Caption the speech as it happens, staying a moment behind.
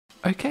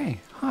Okay,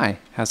 hi,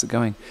 how's it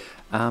going?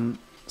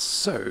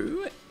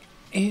 So,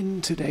 in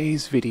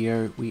today's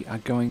video, we are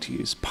going to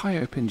use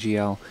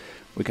OpenGL.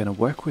 We're going to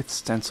work with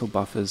stencil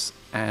buffers,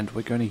 and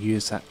we're going to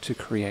use that to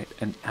create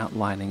an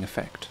outlining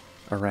effect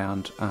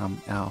around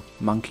our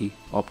monkey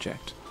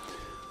object.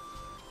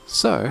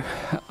 So,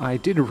 I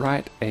did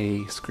write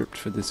a script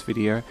for this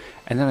video,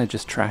 and then I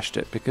just trashed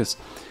it because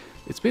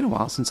it's been a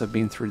while since I've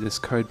been through this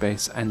code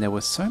base, and there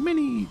were so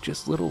many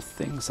just little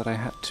things that I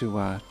had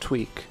to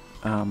tweak.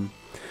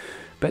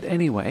 But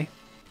anyway,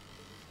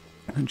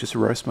 and just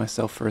roast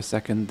myself for a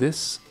second,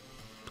 this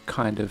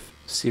kind of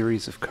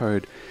series of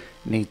code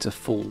needs a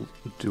full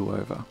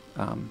do-over.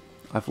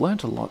 I've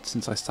learned a lot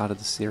since I started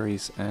the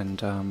series,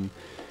 and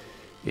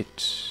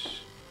it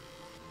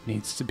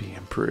needs to be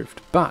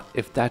improved. But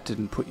if that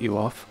didn't put you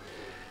off,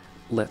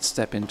 let's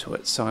step into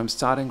it. So I'm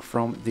starting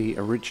from the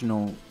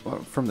original,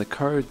 from the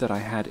code that I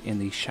had in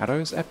the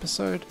Shadows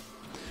episode.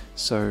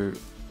 So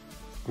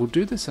we'll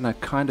do this in a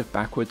kind of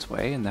backwards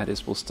way, and that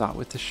is we'll start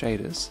with the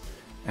shaders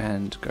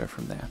and go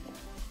from there.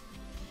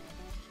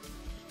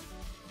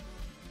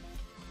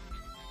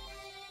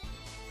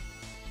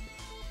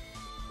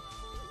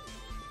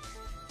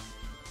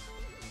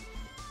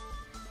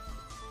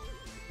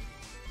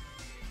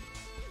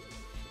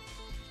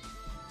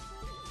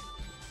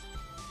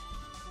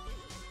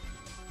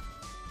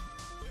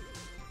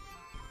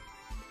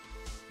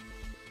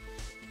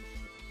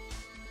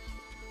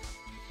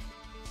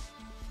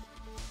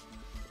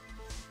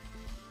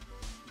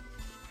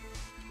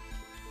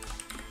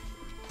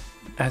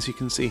 As you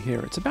can see here,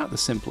 it's about the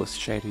simplest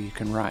shader you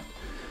can write.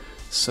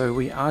 So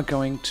we are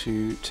going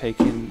to take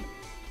in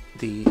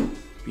the,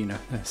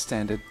 the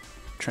standard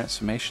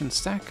transformation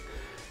stack,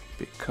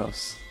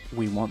 because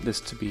we want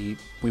this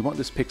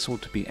pixel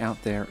to be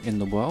out there in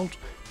the world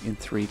in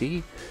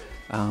 3D,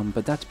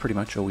 but that's pretty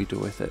much all we do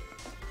with it.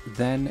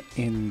 Then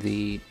in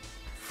the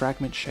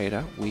fragment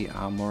shader, we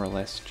are more or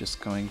less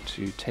just going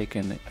to take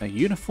in a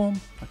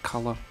uniform, a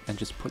color, and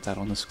just put that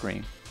on the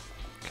screen.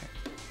 Okay.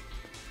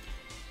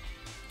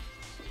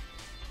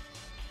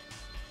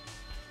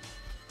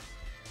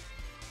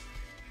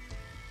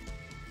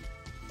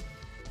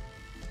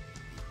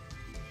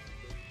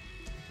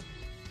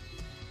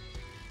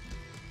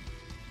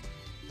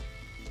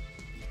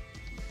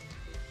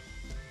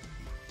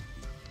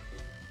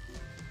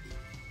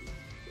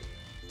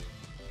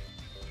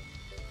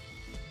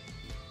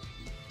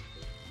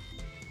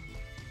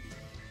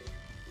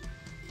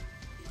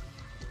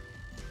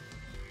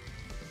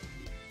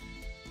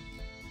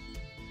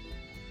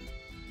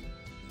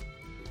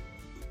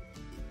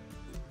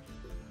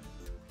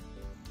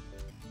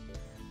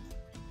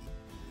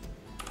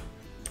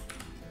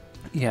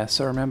 Yeah,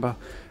 so remember,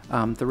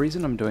 the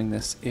reason I'm doing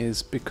this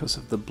is because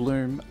of the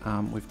bloom.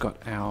 We've got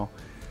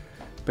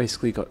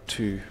basically got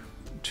two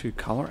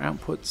color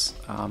outputs.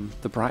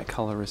 The bright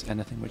color is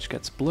anything which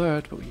gets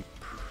blurred, but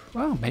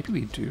well, maybe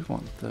we do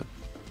want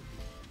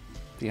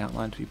the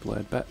outline to be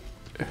blurred, but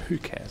who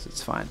cares,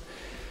 it's fine.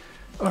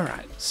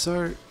 Alright,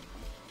 so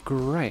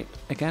great.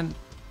 Again,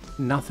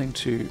 nothing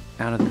too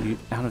out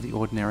of the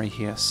ordinary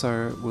here,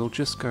 so we'll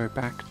just go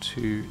back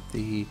to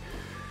the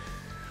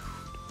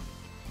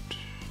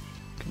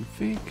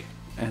config,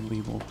 and we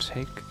will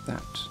take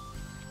that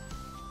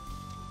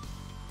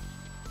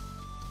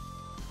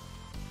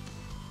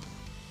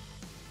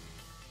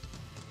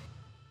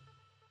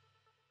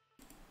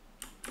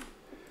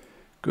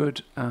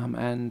good,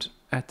 and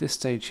at this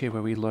stage here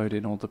where we load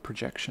in all the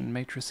projection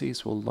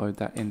matrices, we'll load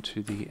that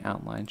into the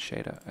outline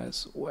shader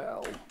as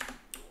well.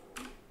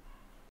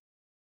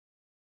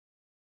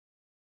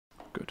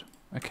 Good,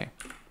 okay,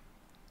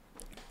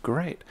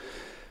 great.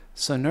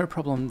 So no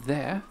problem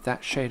there,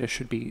 that shader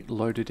should be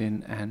loaded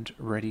in and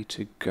ready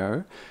to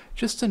go.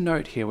 Just a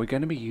note here, we're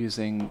going to be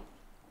using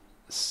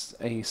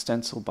a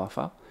stencil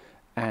buffer,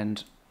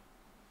 and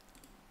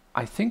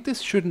I think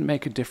this shouldn't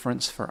make a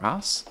difference for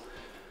us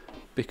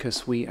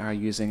because we are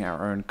using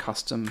our own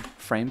custom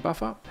frame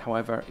buffer.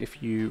 However,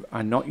 if you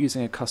are not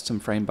using a custom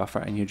frame buffer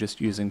and you're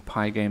just using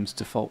Pygame's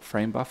default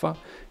frame buffer,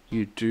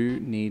 you do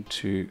need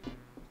to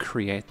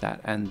create that.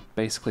 And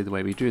basically the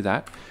way we do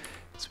that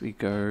is we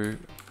go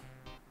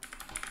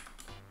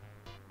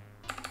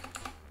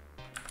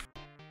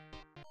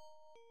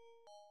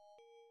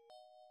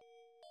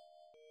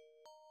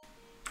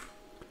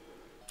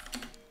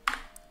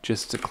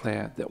just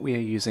declare that we are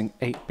using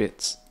 8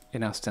 bits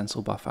in our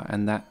stencil buffer,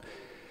 and that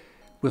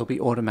will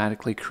be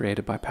automatically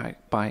created by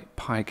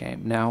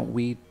Pygame. Now,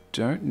 we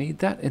don't need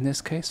that in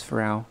this case for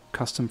our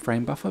custom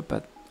frame buffer,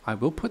 but I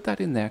will put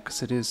that in there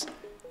because it is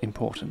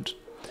important.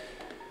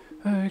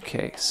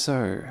 Okay,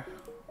 so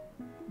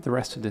the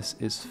rest of this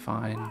is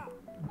fine.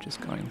 I'm just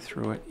going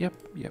through it. Yep,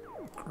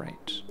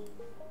 great.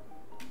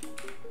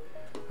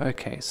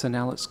 Okay, so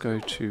now let's go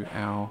to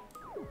our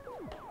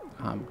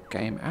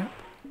game app.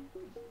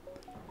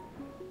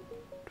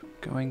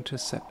 Going to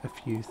set a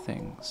few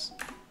things.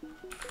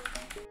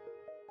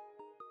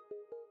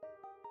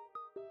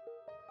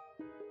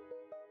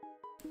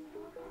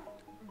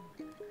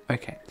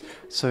 Okay,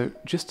 so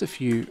just a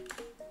few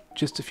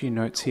just a few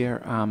notes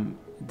here.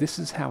 This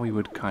is how we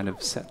would kind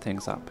of set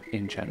things up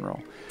in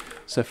general.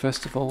 So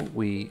first of all,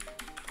 we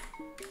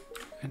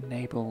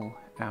enable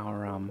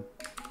our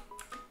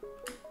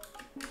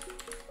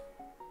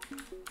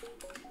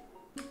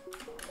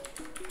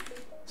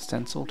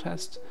stencil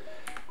test.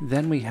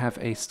 Then we have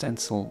a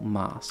stencil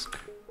mask.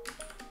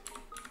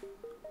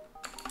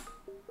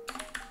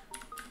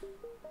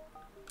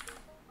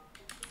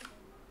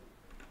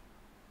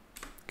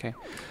 Okay,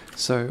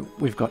 so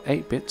we've got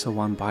 8 bits or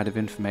 1 byte of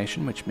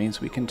information, which means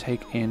we can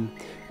take in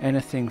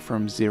anything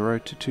from 0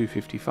 to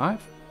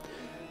 255.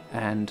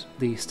 And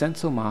the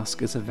stencil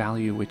mask is a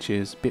value which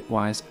is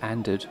bitwise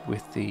ANDed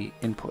with the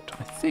input.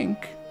 I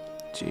think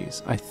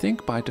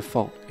by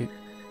default it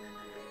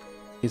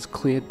is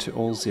cleared to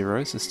all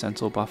zeros, the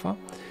stencil buffer,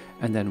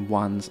 and then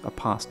 1s are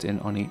passed in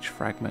on each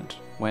fragment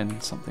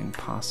when something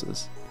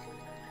passes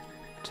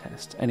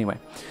test. Anyway,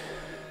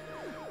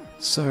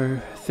 so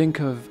think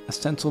of a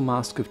stencil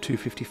mask of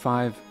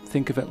 255,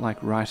 think of it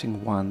like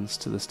writing 1s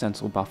to the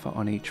stencil buffer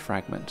on each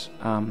fragment.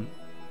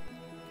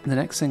 The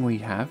next thing we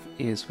have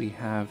is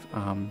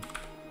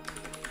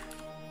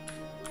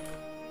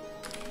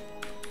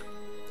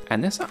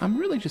and this, I'm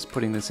really just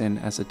putting this in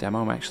as a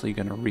demo. I'm actually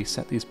going to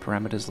reset these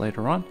parameters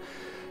later on.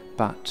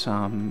 But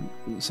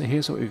so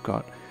here's what we've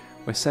got.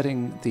 We're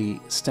setting the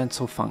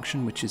stencil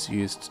function, which is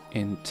used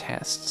in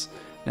tests.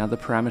 Now the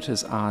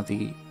parameters are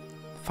the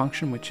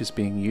function which is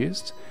being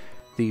used,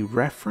 the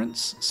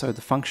reference, so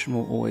the function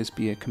will always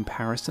be a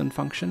comparison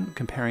function,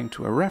 comparing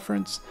to a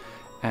reference,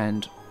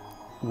 and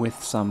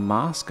with some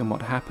mask, and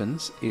what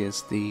happens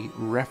is the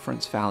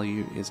reference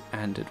value is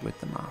ANDed with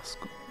the mask,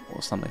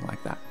 or something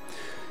like that.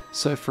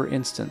 So for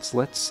instance,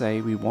 let's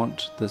say we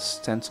want the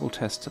stencil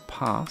test to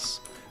pass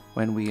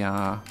when we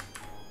are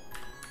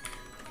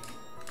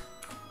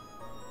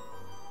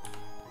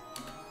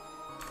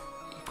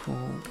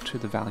equal to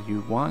the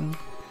value 1,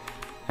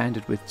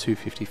 ANDed with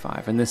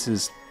 255, and this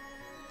is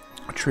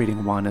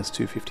treating 1 as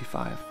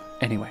 255.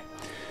 Anyway,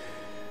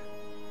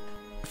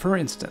 for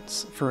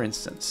instance,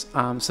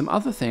 some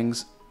other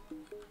things,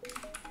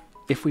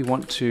 if we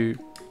want to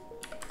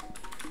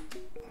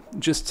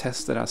just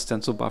test that our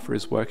stencil buffer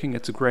is working,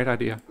 it's a great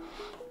idea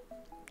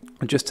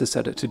just to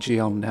set it to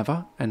GL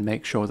never and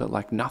make sure that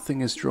like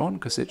nothing is drawn,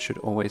 because it should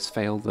always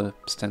fail the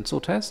stencil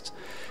test.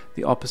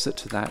 The opposite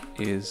to that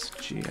is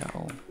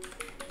GL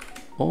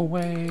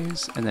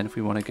always, and then if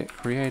we want to get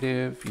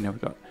creative, you know,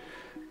 we've got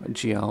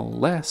GL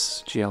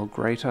less, GL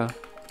greater.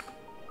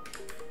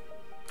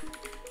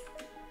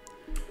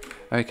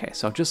 Okay,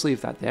 so I'll just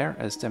leave that there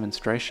as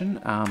demonstration.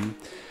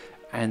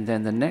 And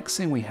then the next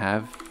thing we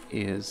have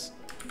is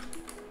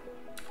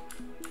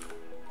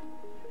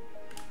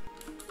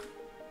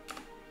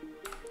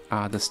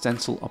the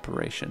stencil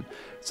operation.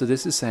 So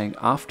this is saying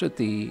after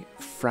the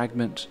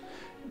fragment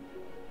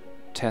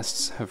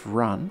tests have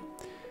run,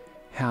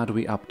 how do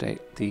we update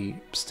the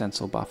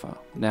stencil buffer?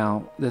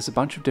 Now, there's a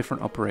bunch of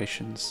different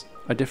operations,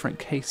 or different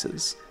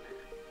cases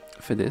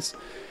for this.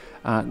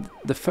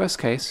 The first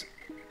case,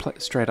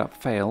 straight up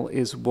fail,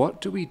 is what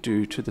do we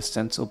do to the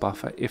stencil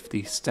buffer if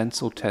the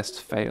stencil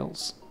test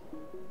fails?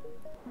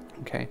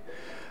 Okay,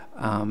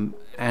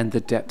 and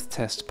the depth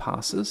test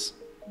passes.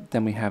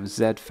 Then we have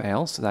Z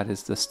fail, so that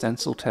is the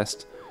stencil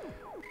test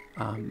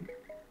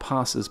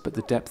passes, but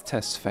the depth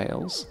test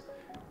fails.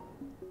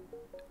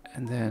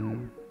 And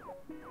then,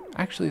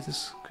 actually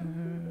this,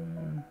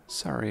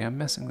 sorry, I'm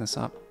messing this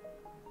up.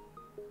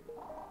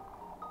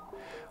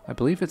 I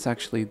believe it's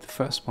actually, the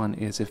first one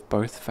is if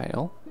both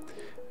fail,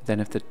 then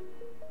if the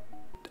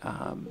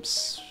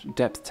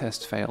depth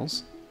test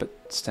fails,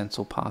 but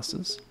stencil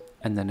passes,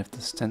 and then if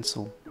the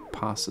stencil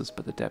passes,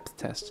 but the depth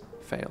test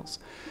fails.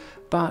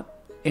 But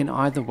in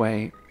either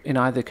way, in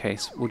either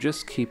case, we'll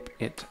just keep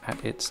it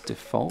at its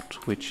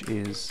default, which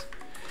is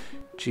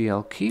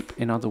GL keep.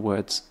 In other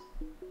words,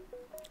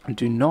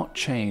 do not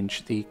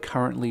change the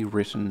currently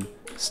written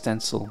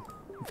stencil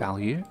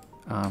value.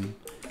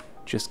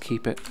 Just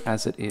keep it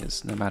as it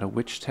is, no matter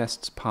which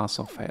tests pass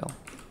or fail.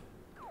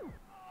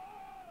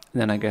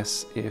 And then I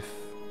guess if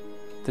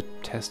the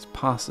test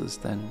passes,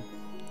 then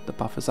the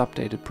buffer's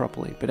updated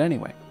properly. But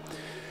anyway,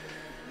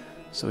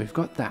 so we've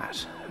got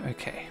that.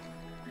 Okay.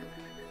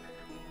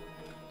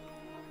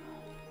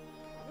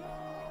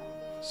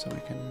 So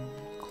we can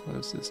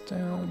close this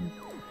down.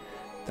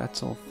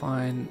 That's all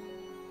fine.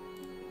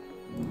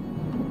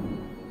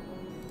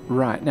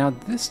 Right, now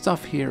this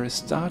stuff here is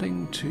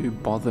starting to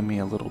bother me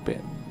a little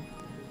bit.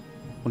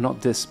 Well,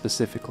 not this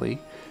specifically,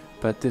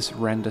 but this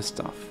render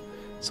stuff.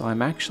 So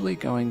I'm actually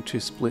going to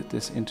split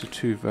this into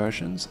 2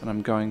 versions, and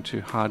I'm going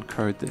to hard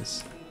code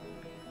this.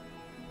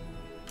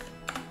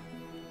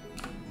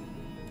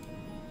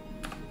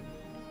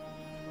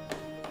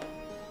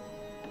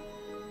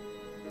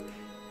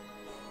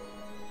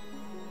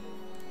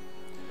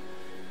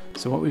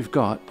 So what we've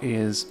got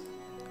is,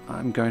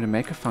 I'm going to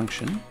make a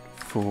function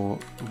for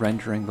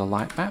rendering the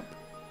light map.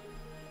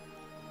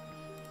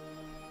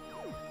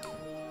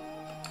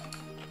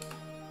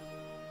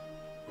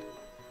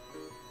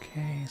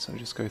 Okay, so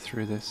just go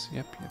through this.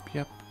 Yep,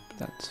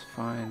 that's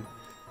fine.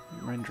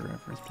 Render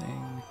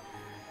everything.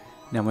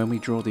 Now when we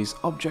draw these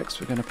objects,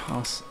 we're going to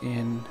pass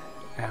in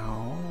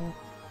our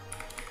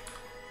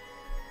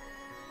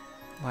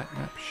light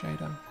map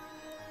shader.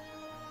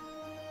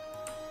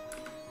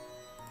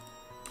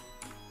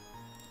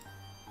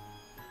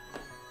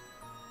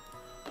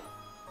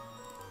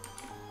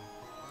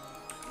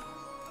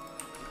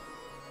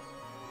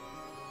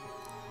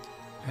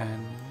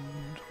 And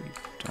we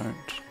don't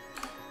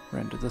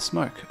render the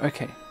smoke.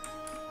 Okay,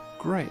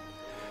 great.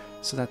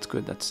 So that's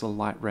good, that's the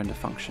light render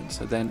function.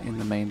 So then in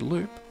the main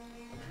loop,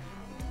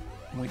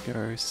 we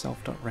go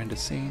self.render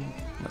scene.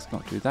 Let's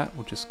not do that,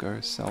 we'll just go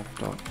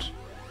self.light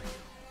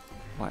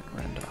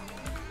render.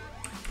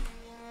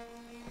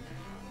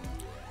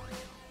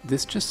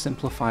 This just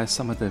simplifies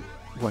some of the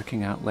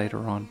working out later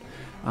on.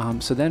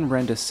 So then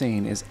render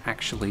scene is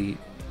actually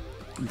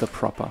the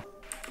proper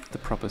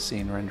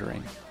scene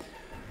rendering.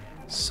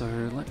 So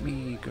let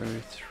me go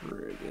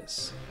through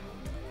this.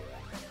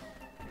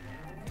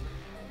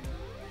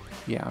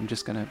 Yeah, I'm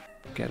just gonna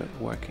get it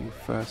working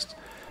first.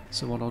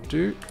 So what I'll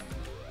do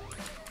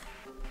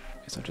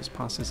is I'll just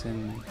pass this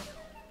in.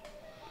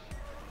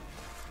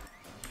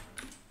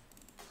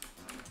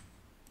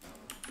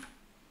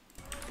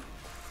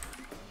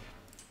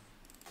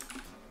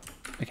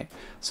 Okay,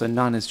 so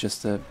none is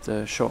just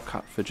the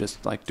shortcut for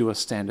just like do a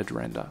standard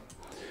render.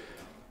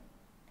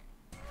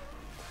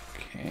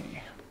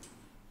 Okay.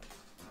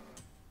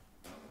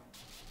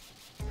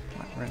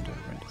 Render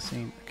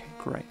scene. Okay,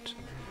 great.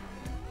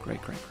 Great.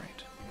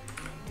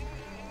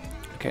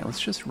 Okay, let's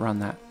just run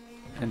that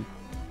and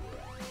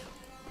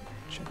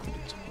check that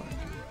it's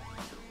working.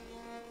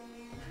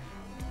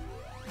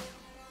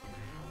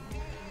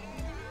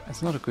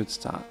 That's not a good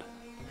start.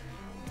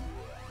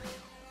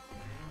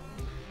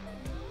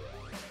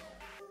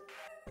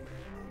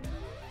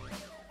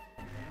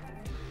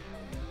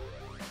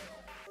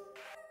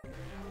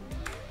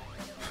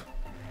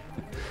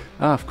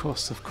 Ah, of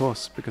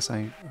course, because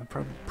I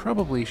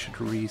probably should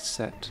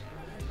reset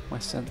my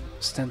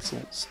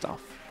stencil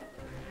stuff.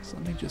 So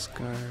let me just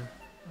go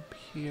up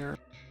here.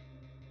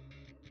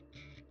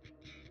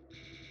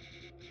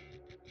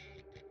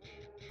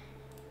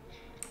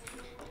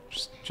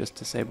 Just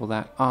disable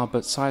that. Ah,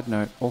 but side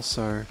note,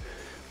 also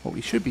what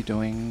we should be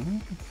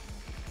doing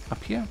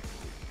up here.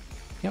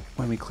 Yep,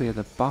 when we clear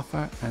the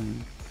buffer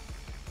and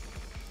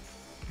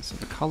so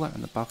the color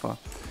and the buffer,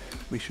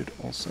 we should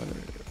also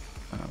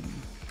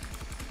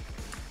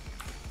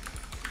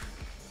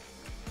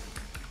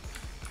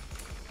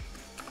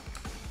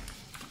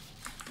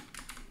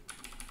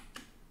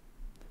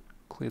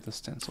clear the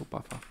stencil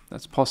buffer.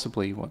 That's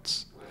possibly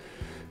what's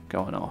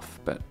going off,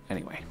 but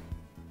anyway.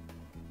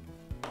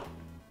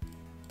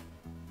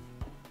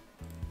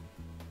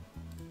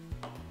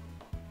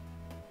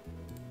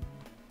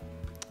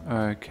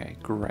 Okay,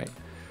 great.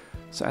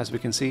 So as we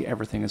can see,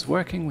 everything is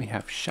working. We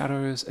have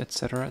shadows,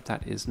 etc.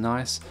 That is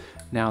nice.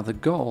 Now the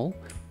goal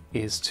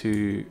is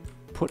to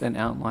put an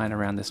outline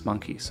around this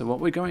monkey. So what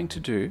we're going to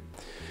do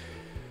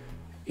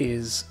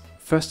is,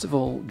 first of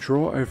all,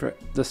 draw over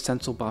the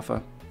stencil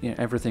buffer. You know,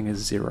 everything is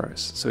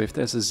zeros. So if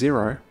there's a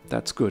 0,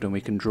 that's good and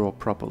we can draw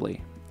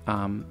properly.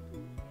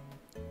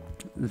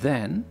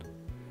 Then,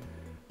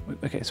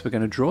 okay, so we're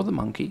going to draw the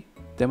monkey.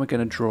 Then we're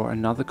going to draw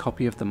another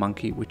copy of the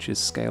monkey, which is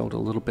scaled a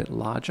little bit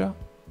larger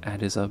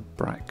and is a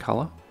bright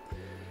color.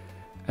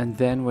 And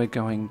then we're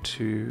going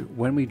to,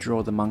 when we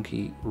draw the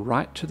monkey,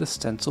 write to the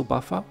stencil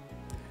buffer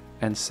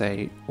and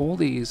say all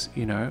these,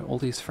 you know, all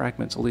these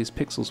fragments, all these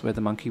pixels where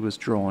the monkey was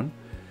drawn,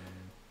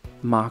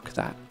 mark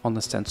that on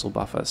the stencil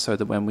buffer so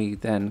that when we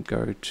then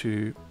go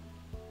to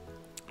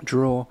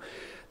draw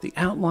the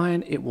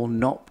outline, it will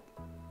not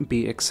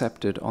be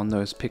accepted on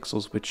those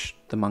pixels which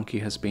the monkey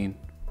has been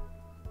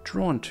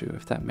drawn to,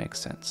 if that makes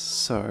sense.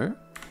 So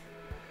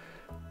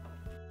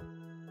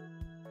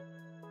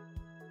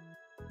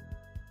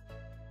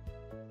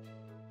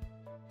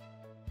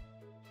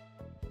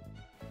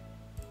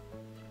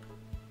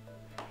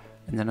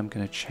and then I'm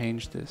going to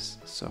change this.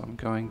 So I'm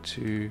going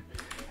to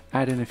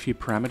add in a few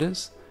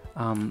parameters.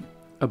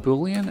 A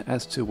boolean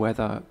as to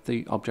whether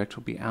the object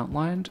will be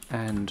outlined,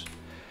 and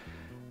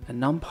a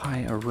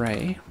numpy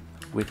array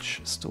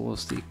which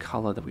stores the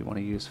color that we want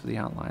to use for the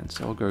outline.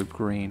 So I'll go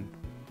green.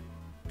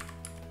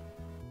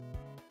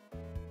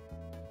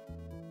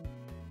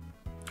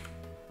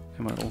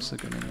 And we're also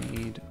going to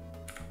need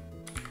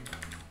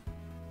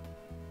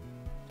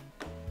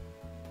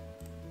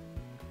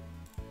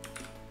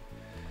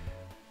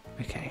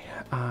okay,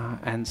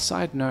 and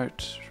side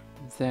note,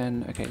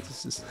 then, okay,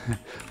 this is,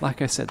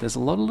 like I said, there's a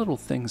lot of little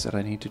things that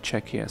I need to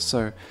check here.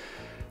 So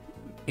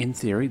in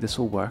theory, this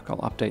will work. I'll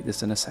update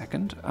this in a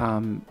second.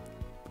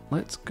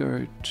 Let's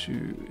go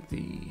to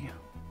the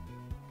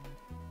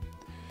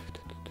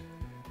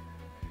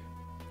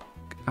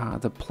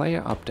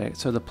player update.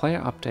 So the player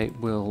update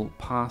will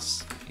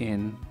pass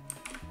in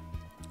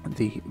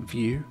the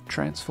view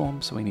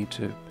transform. So we need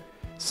to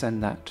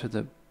send that to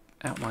the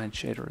outline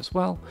shader as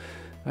well.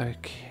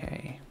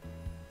 Okay.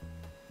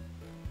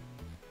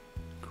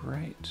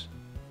 Great.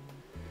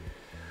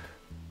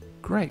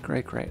 Great,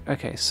 great, great.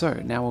 Okay, so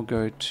now we'll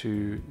go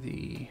to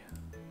the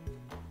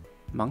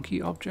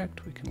monkey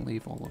object. We can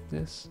leave all of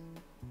this.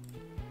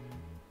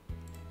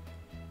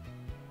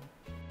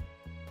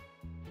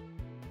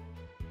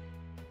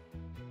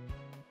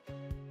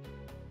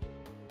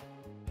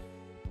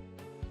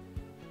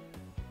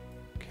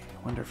 Okay,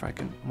 wonder if I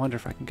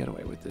can get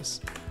away with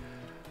this.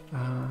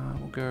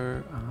 We'll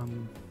go.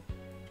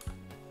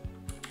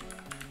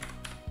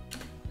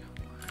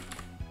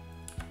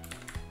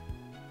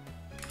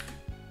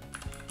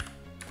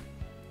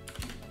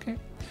 Okay,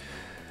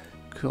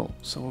 cool.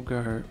 So we'll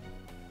go.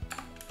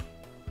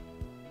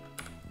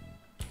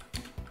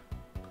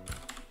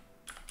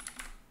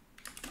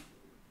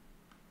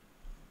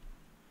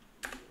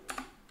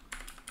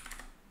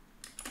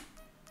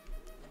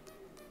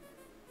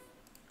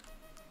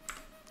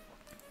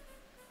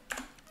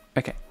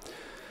 Okay,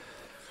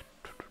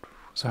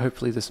 so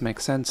hopefully this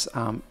makes sense.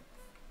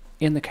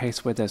 In the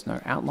case where there's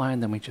no outline,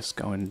 then we just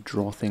go and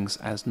draw things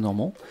as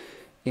normal.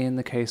 In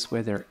the case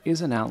where there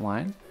is an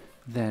outline,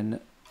 then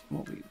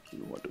what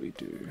do we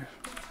do?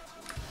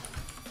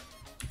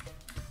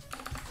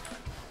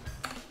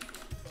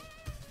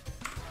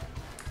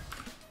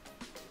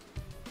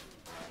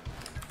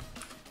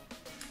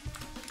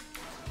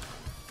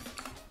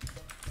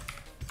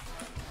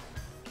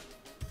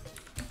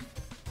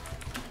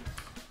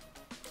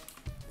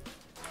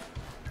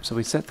 So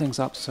we set things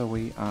up so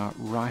we are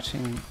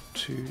writing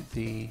to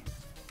the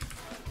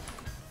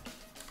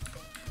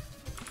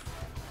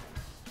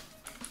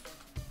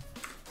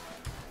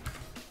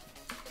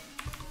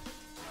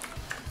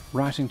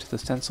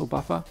stencil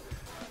buffer.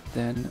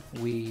 Then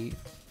we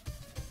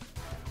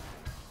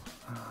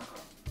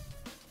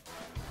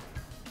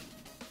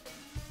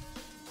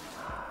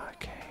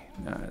okay,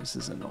 no, this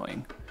is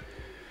annoying.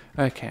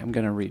 Okay, I'm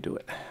going to redo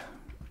it.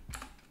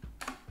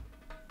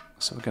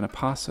 So we're going to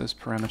pass those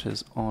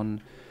parameters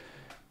on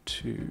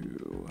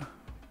to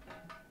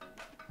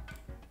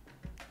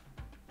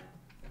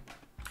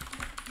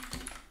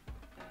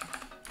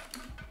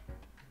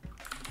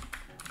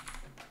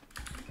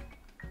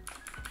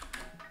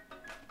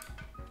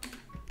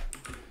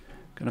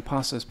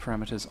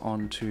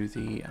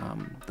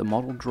the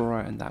model drawer,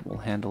 and that will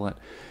handle it.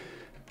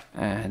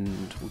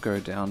 And we'll go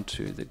down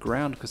to the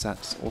ground because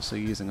that's also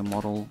using a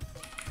model,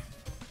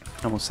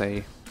 and we'll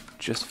say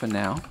just for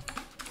now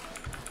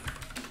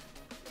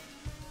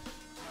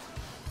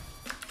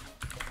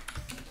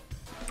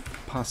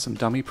pass some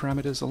dummy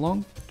parameters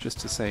along just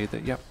to say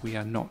that, yep, we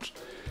are not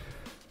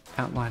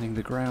outlining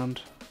the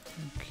ground.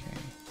 Okay.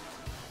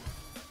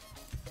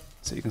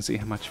 So you can see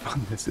how much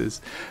fun this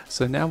is.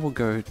 So now we'll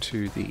go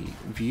to the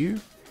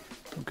view,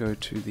 we'll go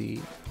to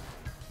the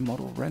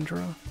model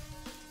renderer.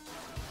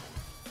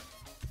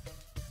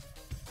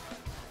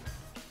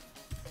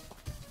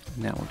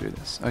 Now we'll do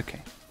this.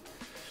 Okay.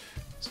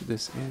 So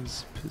this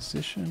is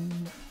position.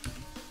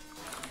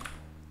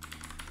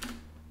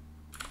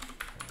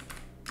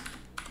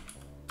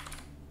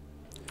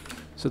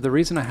 So the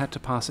reason I had to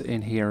pass it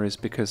in here is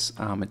because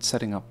it's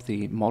setting up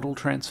the model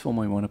transform.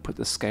 We want to put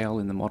the scale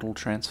in the model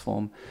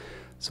transform,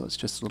 so it's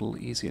just a little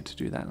easier to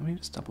do that. Let me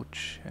just double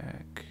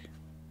check.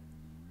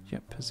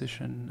 Yep,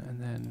 position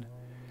and then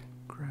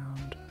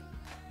ground.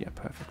 Yeah,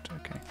 perfect.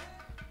 Okay.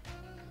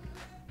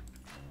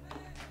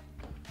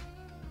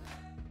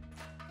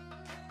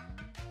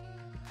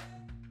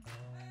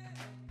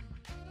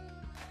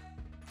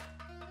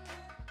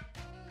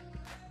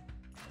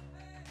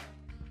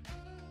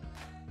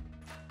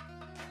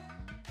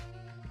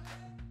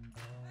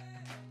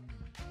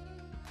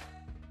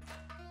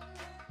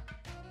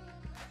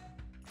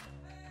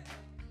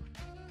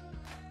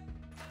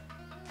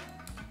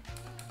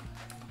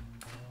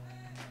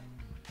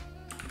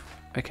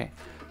 Okay,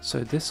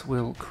 so this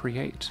will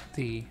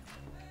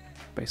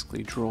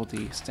basically draw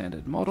the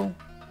standard model.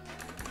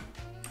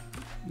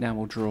 Now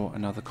we'll draw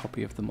another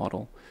copy of the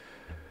model.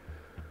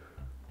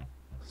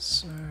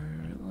 So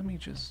let me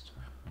just...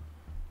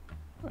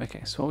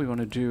 Okay, so what we want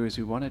to do is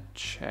we want to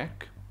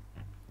check.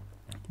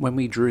 When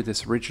we drew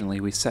this originally,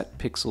 we set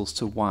pixels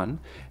to 1.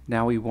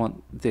 Now we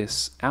want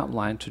this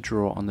outline to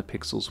draw on the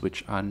pixels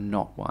which are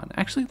not 1.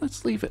 Actually,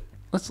 let's leave it.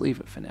 Let's leave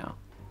it for now.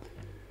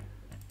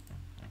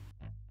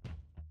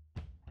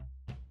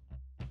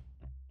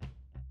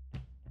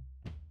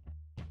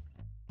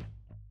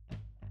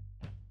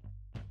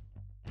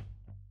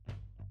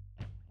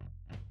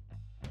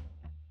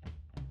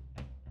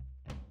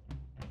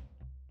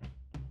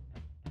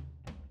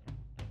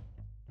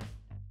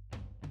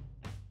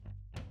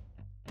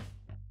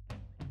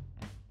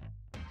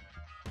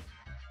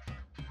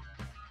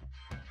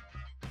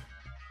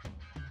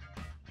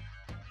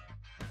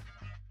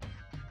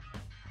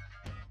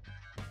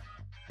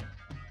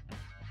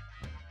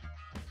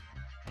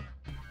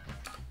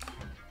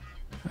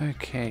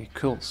 Okay,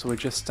 cool. So we're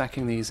just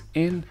stacking these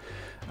in.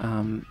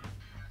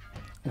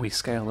 We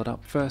scale it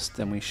up first,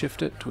 then we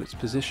shift it to its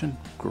position.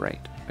 Great.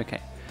 Okay.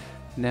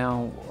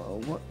 Now,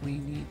 what we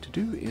need to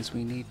do is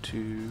we need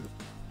to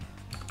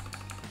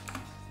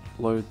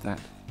load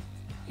that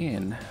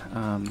in.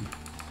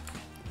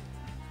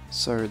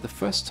 So the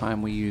first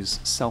time we use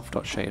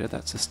self.shader,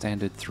 that's a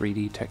standard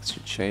 3D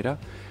textured shader.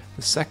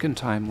 The second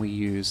time we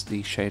use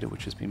the shader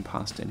which has been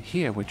passed in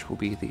here, which will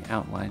be the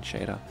outline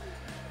shader.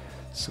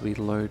 So we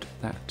load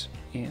that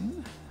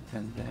in,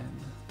 and then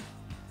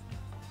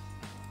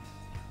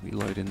we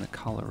load in the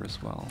color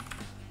as well.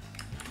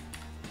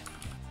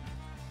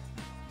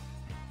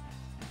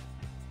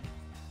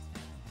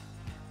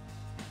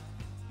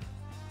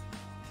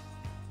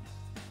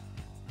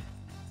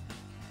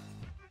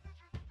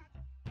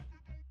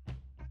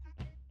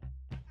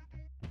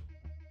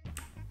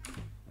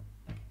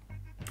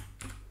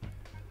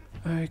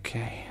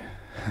 Okay,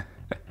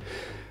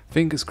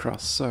 fingers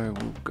crossed. So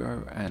we'll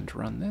go and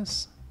run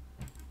this.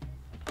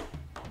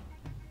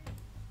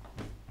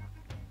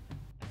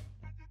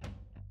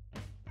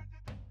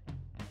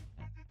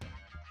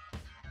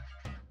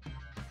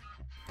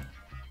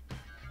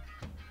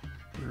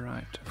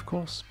 Right, of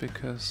course,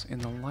 because in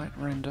the light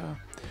render,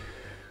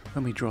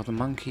 when we draw the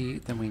monkey,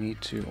 then we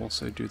need to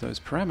also do those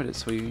parameters.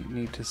 So we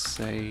need to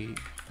say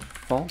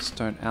false,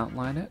 don't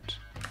outline it,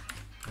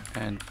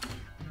 and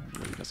it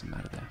really doesn't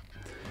matter there.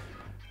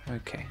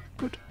 Okay,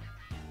 good.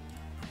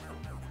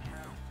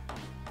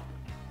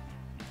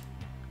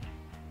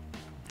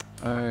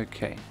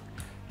 Okay,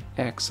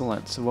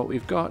 excellent. So what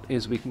we've got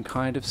is we can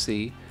kind of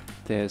see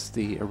there's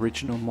the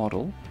original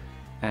model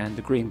and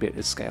the green bit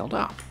is scaled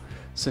up.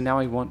 So now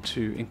I want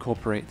to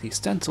incorporate the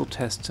stencil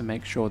test to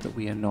make sure that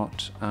we are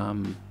not,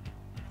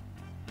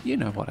 you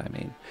know what I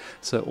mean.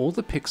 So all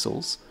the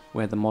pixels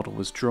where the model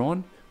was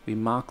drawn, we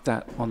mark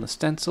that on the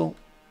stencil,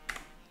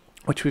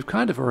 which we've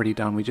kind of already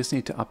done. We just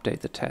need to update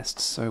the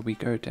tests. So we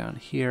go down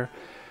here,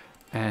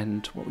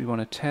 and what we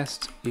want to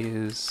test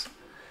is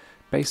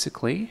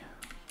basically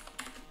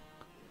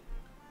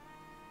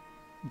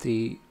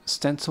the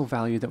stencil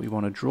value that we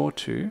want to draw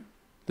to,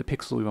 the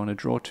pixel we want to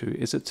draw to,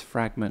 is its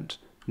fragment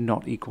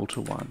not equal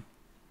to 1.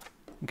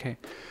 Okay,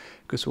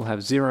 because we'll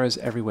have zeros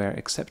everywhere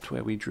except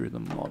where we drew the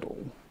model.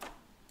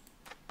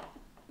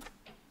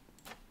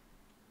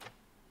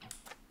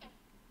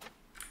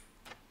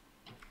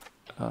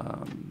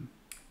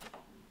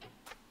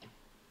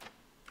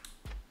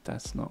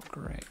 That's not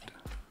great.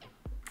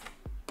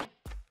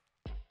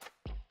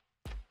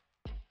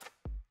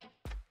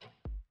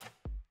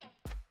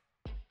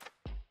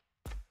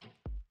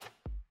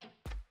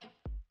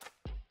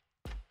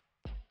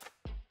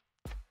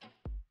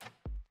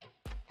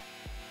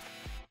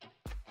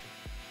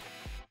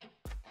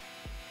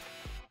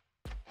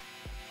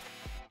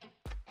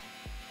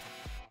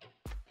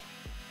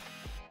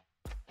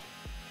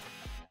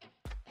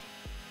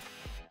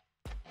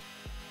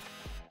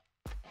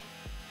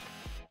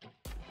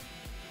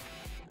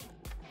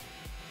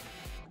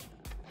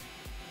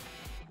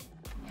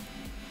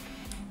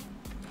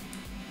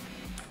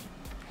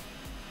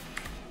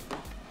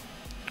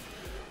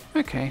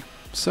 Okay,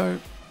 so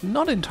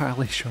not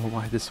entirely sure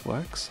why this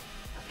works.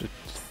 I have to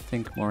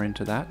think more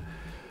into that.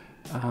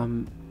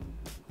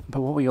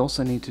 But what we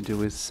also need to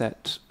do is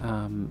set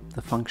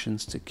the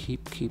functions to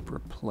keep,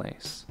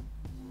 replace.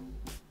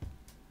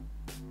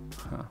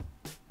 Huh.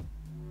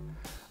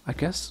 I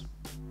guess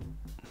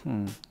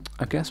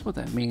what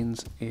that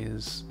means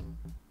is,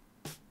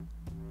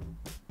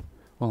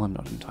 well, I'm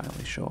not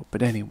entirely sure,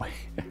 but anyway.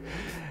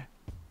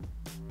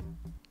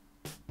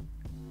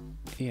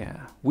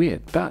 Yeah,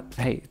 weird, but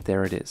hey,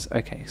 there it is.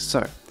 Okay,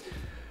 so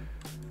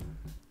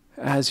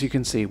as you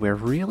can see, we're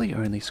really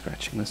only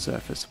scratching the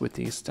surface with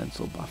these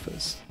stencil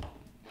buffers.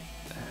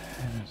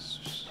 And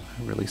it's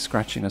really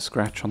scratching a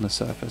scratch on the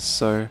surface.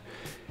 So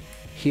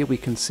here we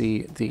can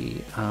see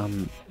the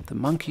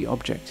monkey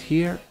object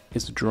here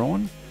is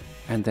drawn,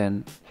 and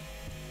then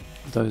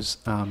those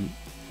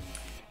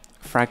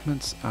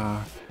fragments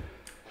are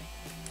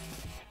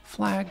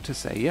flagged to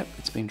say, yep,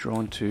 it's been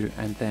drawn to,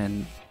 and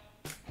then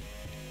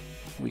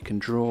we can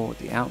draw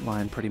the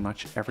outline pretty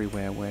much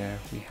everywhere where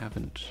we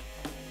haven't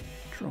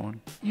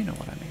drawn. You know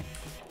what I mean.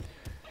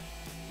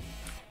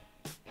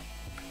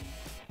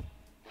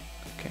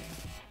 Okay,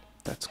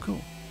 that's cool.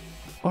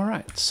 All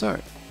right,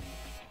 so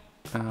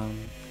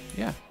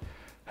yeah,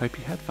 hope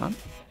you had fun,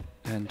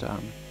 and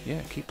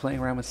yeah, keep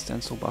playing around with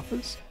stencil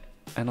buffers,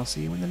 and I'll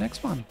see you in the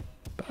next one.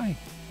 Bye.